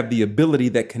actually have the ability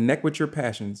that connect with your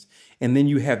passions, and then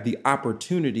you have the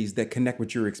opportunities that connect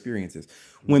with your experiences.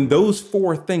 When those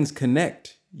four things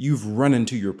connect, you've run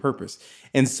into your purpose.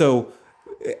 And so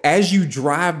as you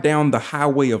drive down the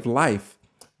highway of life,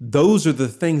 those are the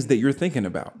things that you're thinking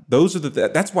about.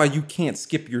 That's why you can't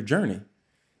skip your journey,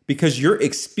 because your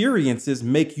experiences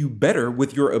make you better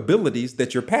with your abilities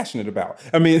that you're passionate about.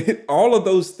 I mean, all of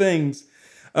those things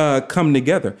come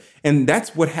together. And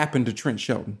that's what happened to Trent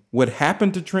Shelton. What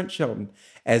happened to Trent Shelton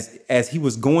as he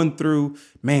was going through,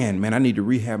 man, I need to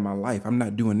rehab my life. I'm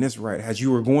not doing this right. As you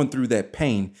were going through that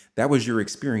pain, that was your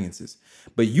experiences.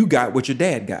 But you got what your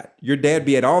dad got. Your dad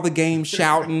be at all the games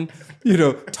shouting,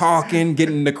 talking,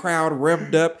 getting the crowd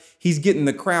revved up. He's getting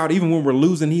the crowd, even when we're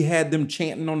losing, he had them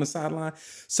chanting on the sideline.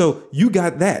 So you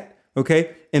got that,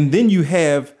 okay? And then you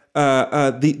have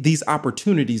these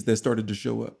opportunities that started to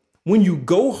show up. When you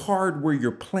go hard where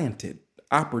you're planted,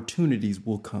 opportunities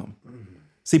will come. Mm-hmm.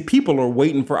 See, people are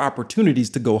waiting for opportunities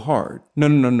to go hard.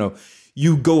 No.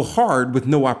 You go hard with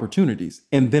no opportunities,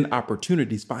 and then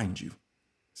opportunities find you.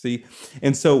 See?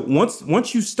 And so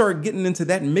once you start getting into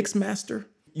that mix master,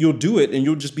 you'll do it, and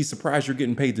you'll just be surprised you're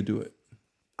getting paid to do it.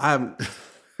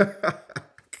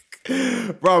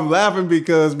 Bro, I'm laughing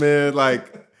because, man,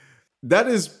 like, that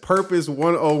is purpose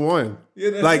 101.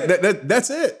 Yeah, that's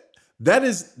it. That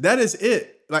is it.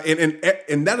 Like,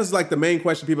 and that is like the main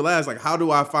question people ask, like, how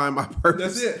do I find my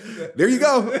purpose? That's it. There you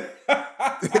go.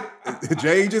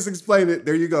 Jay just explained it.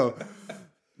 There you go.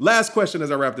 Last question as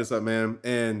I wrap this up, man.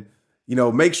 And,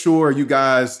 make sure you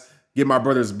guys get my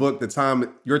brother's book.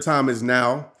 Your time is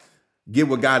now. Get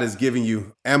what God is giving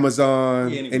you.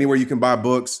 Amazon, anywhere you can buy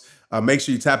books. Make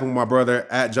sure you tap in with my brother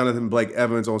at Jonathan Blake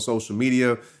Evans on social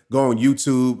media. Go on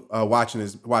YouTube,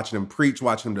 watching him preach,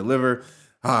 watching him deliver.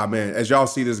 Man, as y'all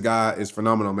see, this guy is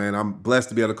phenomenal, man. I'm blessed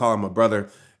to be able to call him a brother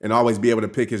and always be able to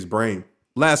pick his brain.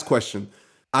 Last question.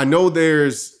 I know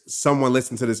there's someone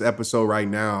listening to this episode right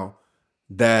now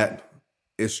that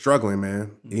is struggling,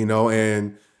 man,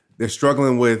 and they're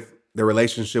struggling with their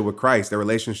relationship with Christ, their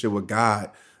relationship with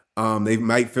God. They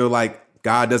might feel like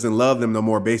God doesn't love them no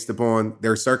more based upon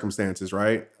their circumstances,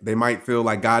 right? They might feel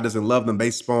like God doesn't love them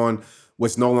based upon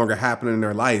what's no longer happening in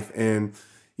their life. And,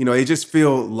 they just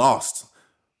feel lost.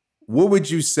 What would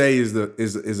you say is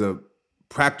a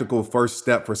practical first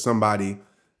step for somebody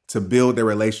to build their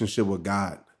relationship with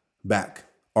God back?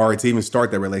 or to even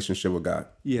start that relationship with God?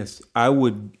 Yes, I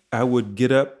would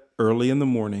get up early in the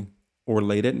morning or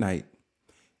late at night,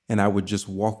 and I would just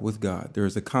walk with God. There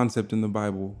is a concept in the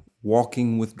Bible,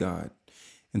 walking with God.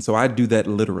 And so I do that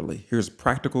literally. Here's a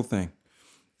practical thing.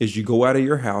 Is you go out of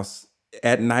your house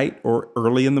at night or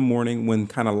early in the morning when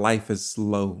kind of life is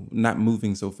slow, not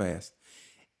moving so fast.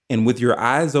 And with your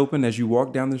eyes open as you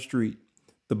walk down the street,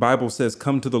 the Bible says,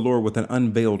 come to the Lord with an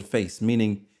unveiled face,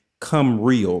 meaning come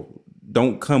real.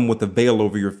 Don't come with a veil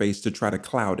over your face to try to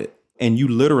cloud it. And you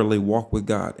literally walk with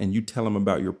God and you tell him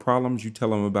about your problems. You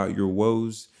tell him about your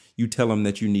woes. You tell him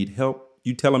that you need help.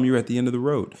 You tell him you're at the end of the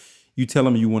road. You tell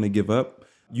him you want to give up.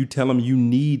 You tell him you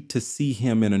need to see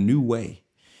him in a new way.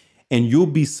 And you'll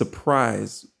be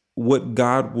surprised what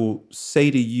God will say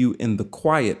to you in the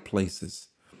quiet places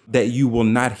that you will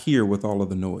not hear with all of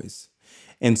the noise.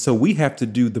 And so we have to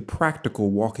do the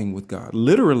practical walking with God.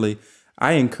 Literally,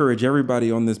 I encourage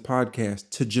everybody on this podcast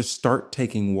to just start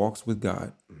taking walks with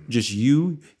God. Just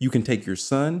you can take your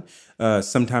son.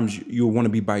 Sometimes you'll want to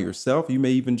be by yourself. You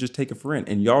may even just take a friend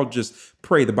and y'all just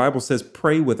pray. The Bible says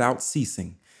pray without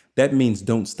ceasing. That means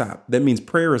don't stop. That means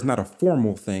prayer is not a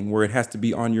formal thing where it has to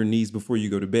be on your knees before you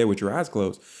go to bed with your eyes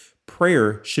closed.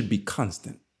 Prayer should be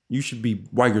constant. You should be,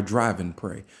 while you're driving,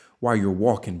 pray. While you're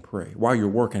walking, pray. While you're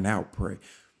working out, pray.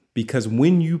 Because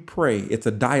when you pray, it's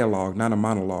a dialogue, not a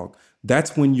monologue.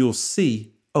 That's when you'll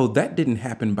see, oh, that didn't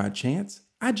happen by chance.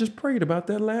 I just prayed about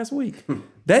that last week.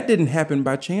 That didn't happen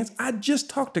by chance. I just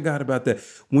talked to God about that.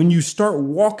 When you start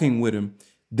walking with him,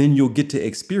 then you'll get to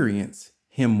experience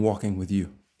him walking with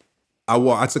you.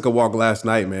 I took a walk last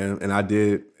night, man, and I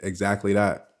did exactly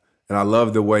that. And I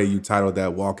love the way you titled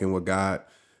that, Walking with God.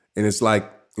 And it's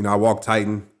like, I walked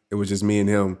Titan. It was just me and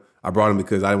him. I brought him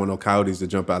because I didn't want no coyotes to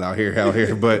jump out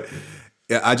here. But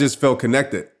I just felt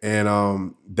connected.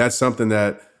 And that's something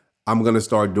that I'm going to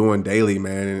start doing daily,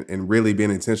 man, and really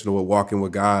being intentional with walking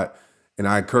with God. And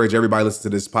I encourage everybody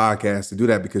listening to this podcast to do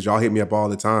that because y'all hit me up all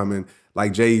the time. And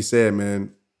like Jay said,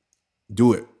 man,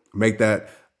 do it. Make that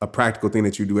a practical thing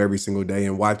that you do every single day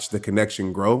and watch the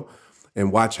connection grow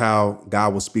and watch how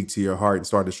God will speak to your heart and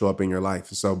start to show up in your life.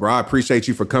 So, bro, I appreciate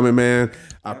you for coming, man.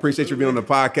 I appreciate you being on the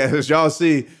podcast. As y'all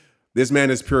see, this man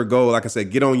is pure gold. Like I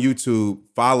said, get on YouTube,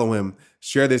 follow him,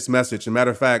 share this message. As a matter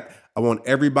of fact, I want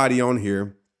everybody on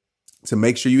here to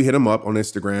make sure you hit him up on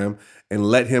Instagram and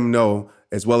let him know,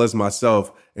 as well as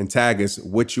myself, and tag us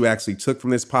what you actually took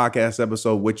from this podcast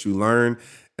episode, what you learned.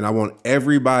 And I want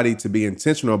everybody to be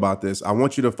intentional about this. I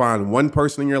want you to find one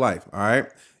person in your life, all right?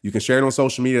 You can share it on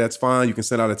social media, that's fine. You can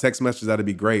send out a text message, that'd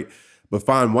be great. But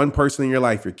find one person in your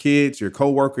life, your kids, your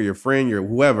coworker, your friend, your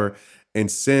whoever,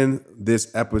 and send this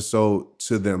episode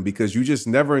to them because you just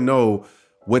never know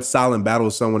what silent battle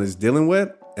someone is dealing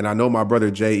with. And I know my brother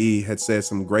J.E. had said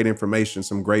some great information,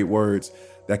 some great words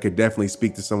that could definitely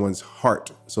speak to someone's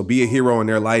heart. So be a hero in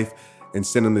their life and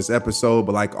send them this episode.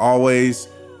 But like always,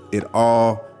 it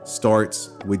all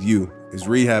starts with you. It's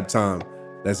rehab time.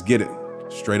 Let's get it.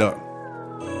 Straight Up.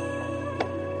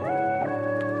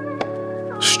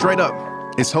 Straight Up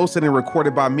is hosted and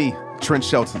recorded by me, Trent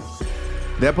Shelton.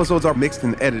 The episodes are mixed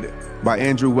and edited by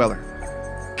Andrew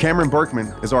Weller. Cameron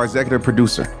Berkman is our executive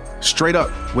producer. Straight Up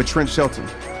with Trent Shelton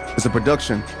is a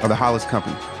production of the Hollis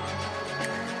Company.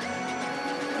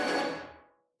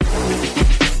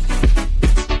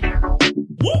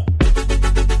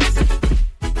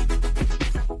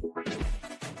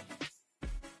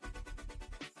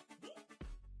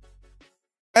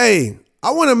 Hey,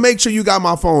 I want to make sure you got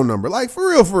my phone number. Like, for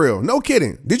real. No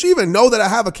kidding. Did you even know that I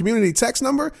have a community text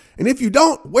number? And if you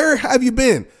don't, where have you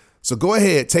been? So go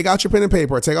ahead, take out your pen and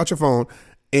paper, or take out your phone,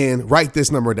 and write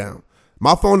this number down.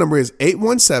 My phone number is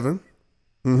 817-242,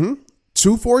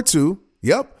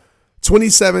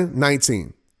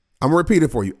 2719. I'm going to repeat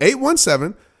it for you.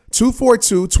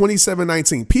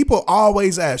 817-242-2719. People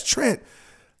always ask, Trent,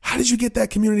 how did you get that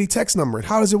community text number? And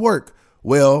how does it work?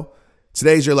 Well,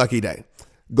 today's your lucky day.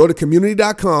 Go to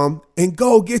community.com and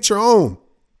go get your own.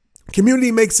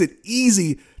 Community makes it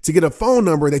easy to get a phone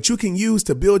number that you can use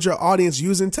to build your audience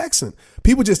using texting.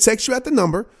 People just text you at the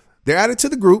number, they're added to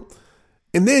the group,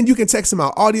 and then you can text them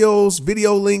out audios,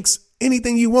 video links,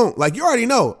 anything you want. Like you already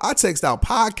know, I text out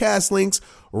podcast links,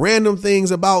 random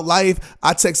things about life.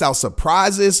 I text out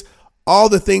surprises, all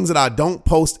the things that I don't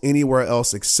post anywhere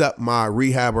else except my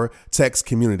Rehabber text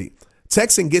community.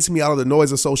 Texting gets me out of the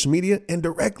noise of social media and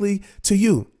directly to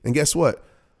you. And guess what?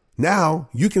 Now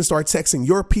you can start texting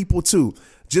your people too.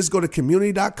 Just go to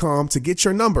community.com to get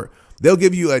your number. They'll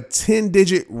give you a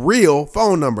 10-digit real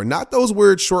phone number, not those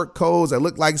weird short codes that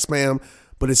look like spam,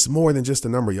 but it's more than just a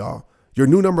number, y'all. Your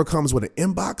new number comes with an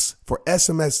inbox for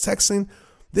SMS texting,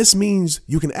 This means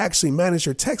you can actually manage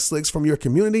your text links from your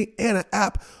community and an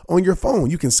app on your phone.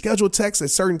 You can schedule texts at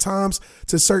certain times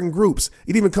to certain groups.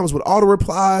 It even comes with auto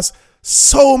replies,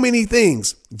 so many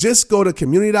things. Just go to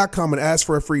community.com and ask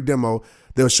for a free demo.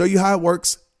 They'll show you how it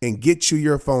works and get you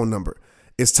your phone number.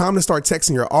 It's time to start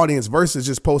texting your audience versus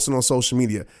just posting on social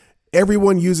media.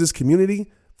 Everyone uses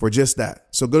Community for just that.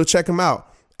 So go to check them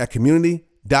out at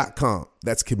community.com.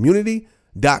 That's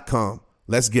community.com.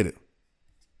 Let's get it.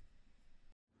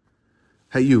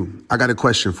 Hey, you, I got a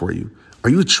question for you. Are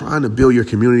you trying to build your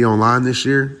community online this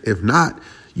year? If not,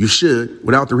 you should.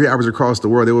 Without the rehabbers across the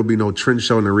world, there would be no trend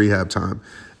show in the rehab time.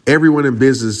 Everyone in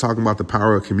business is talking about the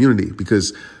power of community,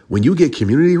 because when you get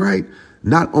community right,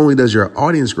 not only does your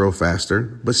audience grow faster,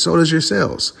 but so does your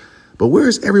sales. But where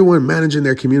is everyone managing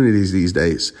their communities these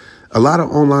days? A lot of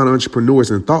online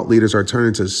entrepreneurs and thought leaders are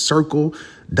turning to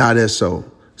Circle.so.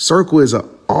 Circle is an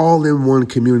all-in-one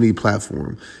community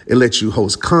platform. It lets you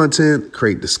host content,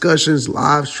 create discussions,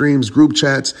 live streams, group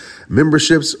chats,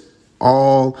 memberships,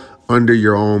 all under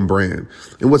your own brand.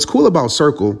 And what's cool about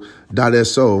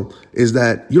Circle.so is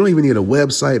that you don't even need a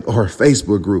website or a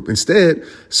Facebook group. Instead,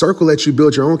 Circle lets you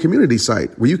build your own community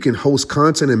site where you can host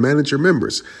content and manage your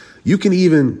members. You can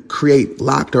even create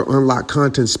locked or unlocked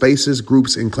content spaces,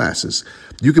 groups, and classes.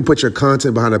 You can put your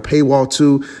content behind a paywall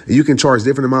too, and you can charge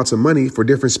different amounts of money for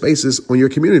different spaces on your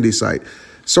community site.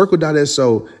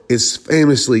 Circle.so is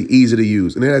famously easy to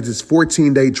use, and it has this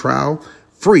 14-day trial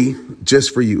free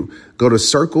just for you. Go to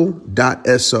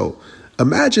Circle.so.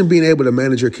 Imagine being able to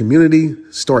manage your community,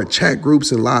 start chat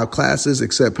groups and live classes,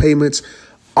 accept payments,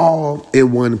 all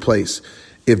in one place.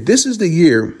 If this is the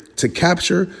year to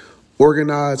capture,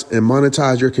 organize, and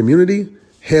monetize your community,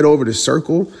 head over to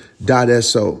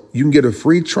Circle.so. You can get a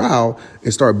free trial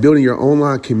and start building your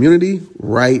online community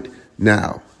right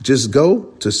now. Just go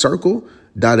to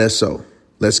Circle.so.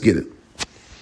 Let's get it.